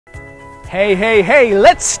Hey,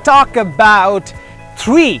 let's talk about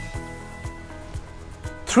three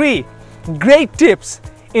great tips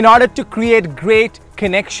in order to create great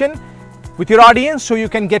connection with your audience so you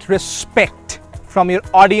can get respect from your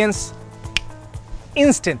audience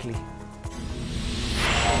instantly.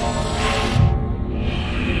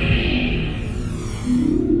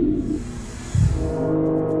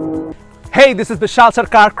 Hey, this is Bishal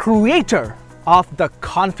Sarkar, creator of the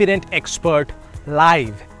Confident Expert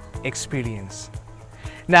Live experience.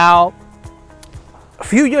 Now, a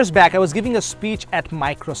few years back, I was giving a speech at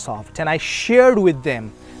Microsoft and I shared with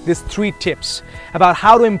them these 3 tips about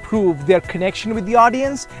how to improve their connection with the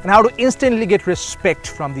audience and how to instantly get respect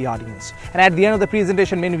from the audience. And at the end of the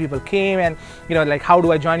presentation, many people came and, like, how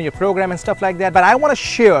do I join your program and stuff like that. But I want to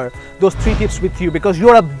share those 3 tips with you because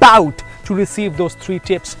you're about to receive those 3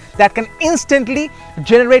 tips that can instantly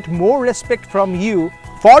generate more respect from you,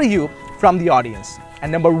 from the audience.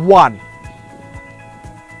 And number 1,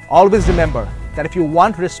 always remember that if you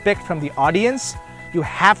want respect from the audience, you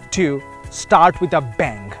have to start with a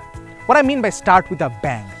bang. What I mean by start with a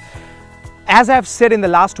bang, as I've said in the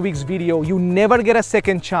last week's video, you never get a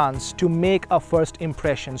second chance to make a first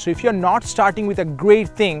impression. So if you're not starting with a great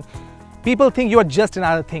thing, people think you are just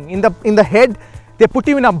another thing. In the head, they put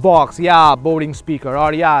you in a box. Yeah, boring speaker,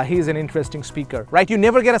 or yeah, he's an interesting speaker, right? You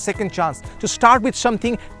never get a second chance to start with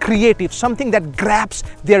something creative, something that grabs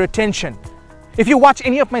their attention. If you watch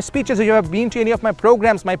any of my speeches, or you have been to any of my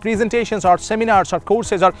programs, my presentations or seminars or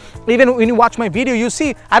courses, or even when you watch my video, you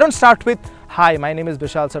see I don't start with, hi, my name is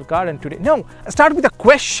Bishal Sarkar and today. No, I start with a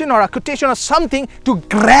question or a quotation or something to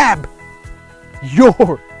grab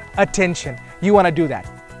your attention. You want to do that.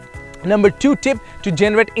 Number 2 tip to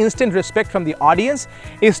generate instant respect from the audience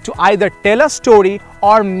is to either tell a story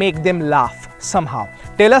or make them laugh somehow.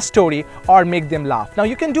 Tell a story or make them laugh. Now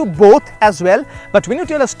you can do both as well, but when you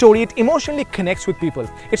tell a story, it emotionally connects with people.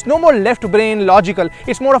 It's no more left brain logical,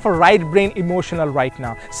 it's more of a right brain emotional right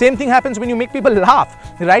now. Same thing happens when you make people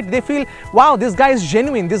laugh, right? They feel, wow, this guy is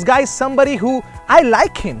genuine. This guy is somebody who, I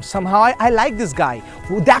like him somehow. I like this guy.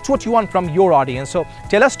 That's what you want from your audience. So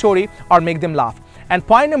tell a story or make them laugh. And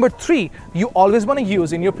point number 3, you always want to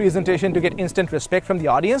use in your presentation to get instant respect from the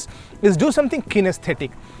audience is do something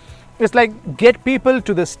kinesthetic. It's like get people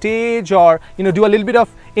to the stage, or do a little bit of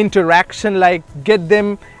interaction, like get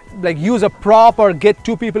them, like use a prop or get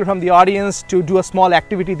 2 people from the audience to do a small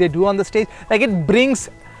activity they do on the stage. Like it brings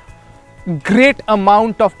great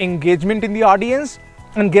amount of engagement in the audience,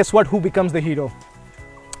 and guess what, who becomes the hero?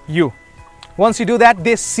 You. Once you do that,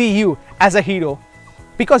 they see you as a hero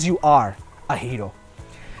because you are a hero.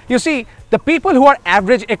 You see, the people who are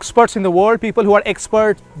average experts in the world, people who are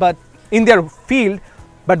experts but in their field,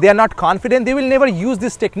 but they are not confident, they will never use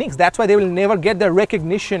these techniques. That's why they will never get the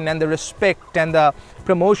recognition and the respect and the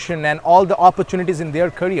promotion and all the opportunities in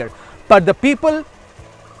their career. But the people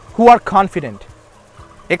who are confident,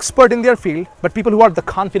 expert in their field, but people who are the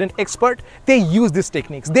confident expert, they use these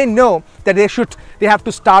techniques. They know that they have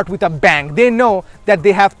to start with a bang. They know that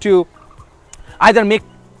they have to either make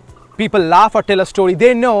people laugh or tell a story.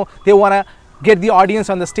 They know they want to get the audience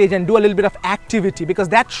on the stage and do a little bit of activity, because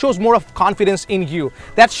that shows more of confidence in you.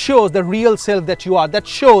 That shows the real self that you are. That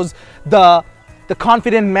shows the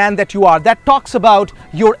confident man that you are. That talks about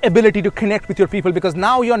your ability to connect with your people, because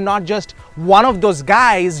now you're not just one of those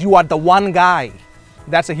guys, you are the one guy.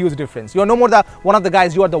 That's a huge difference. You're no more one of the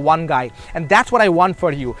guys, you are the one guy. And that's what I want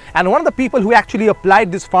for you. And one of the people who actually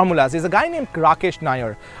applied these formulas is a guy named Rakesh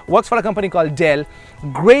Nair. Works for a company called Dell.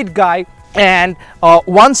 Great guy. And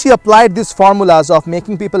once he applied these formulas of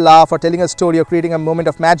making people laugh or telling a story or creating a moment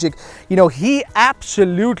of magic, he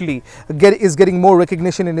absolutely is getting more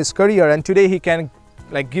recognition in his career. And today he can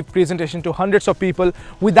give presentation to hundreds of people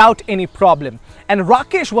without any problem. And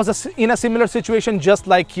Rakesh was in a similar situation just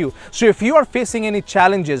like you. So if you are facing any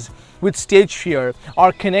challenges with stage fear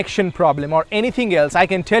or connection problem or anything else, I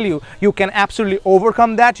can tell you, you can absolutely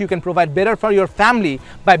overcome that. You can provide better for your family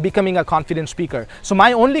by becoming a confident speaker. So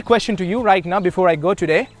my only question to you right now before I go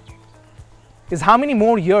today is, how many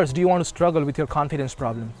more years do you want to struggle with your confidence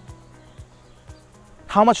problem?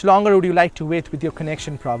 How much longer would you like to wait with your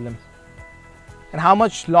connection problem? And how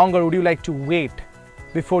much longer would you like to wait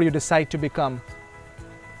before you decide to become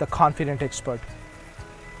the confident expert?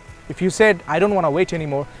 If you said, I don't want to wait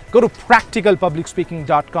anymore, go to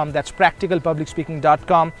practicalpublicspeaking.com. That's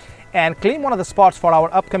practicalpublicspeaking.com, and claim one of the spots for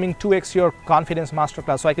our upcoming 2x your confidence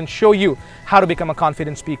masterclass so I can show you how to become a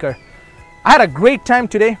confident speaker. I had a great time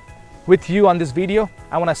today with you on this video.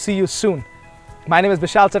 I want to see you soon. My name is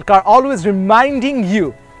Bishal Sarkar, always reminding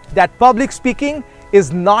you that public speaking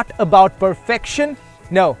is not about perfection.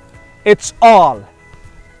 No, it's all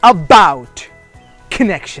about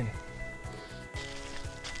connection.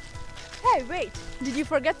 Hey, wait, did you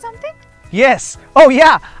forget something? Yes. Oh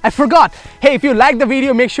yeah, I forgot. Hey, if you like the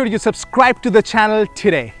video, make sure you subscribe to the channel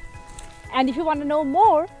today. And if you want to know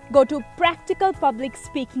more, go to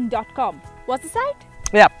practicalpublicspeaking.com. What's the site?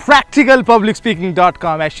 Yeah,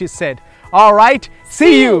 practicalpublicspeaking.com, as she said. All right,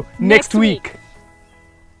 see you next week.